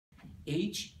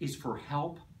H is for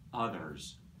help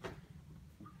others.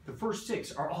 The first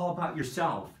 6 are all about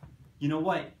yourself. You know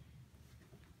what?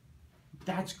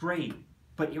 That's great,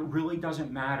 but it really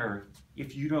doesn't matter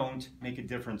if you don't make a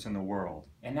difference in the world.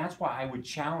 And that's why I would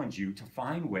challenge you to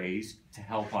find ways to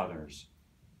help others.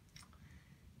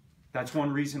 That's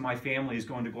one reason my family is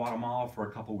going to Guatemala for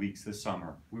a couple weeks this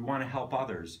summer. We want to help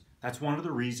others. That's one of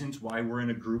the reasons why we're in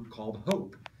a group called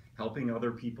HOPE, Helping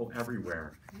Other People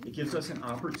Everywhere. It gives us an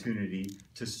opportunity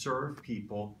to serve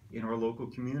people in our local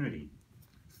community.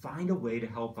 Find a way to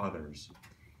help others.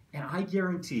 And I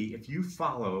guarantee if you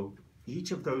follow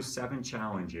each of those 7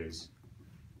 challenges,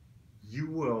 you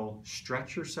will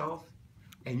stretch yourself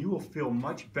and you will feel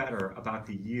much better about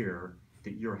the year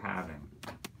that you're having.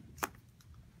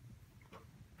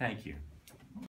 Thank you.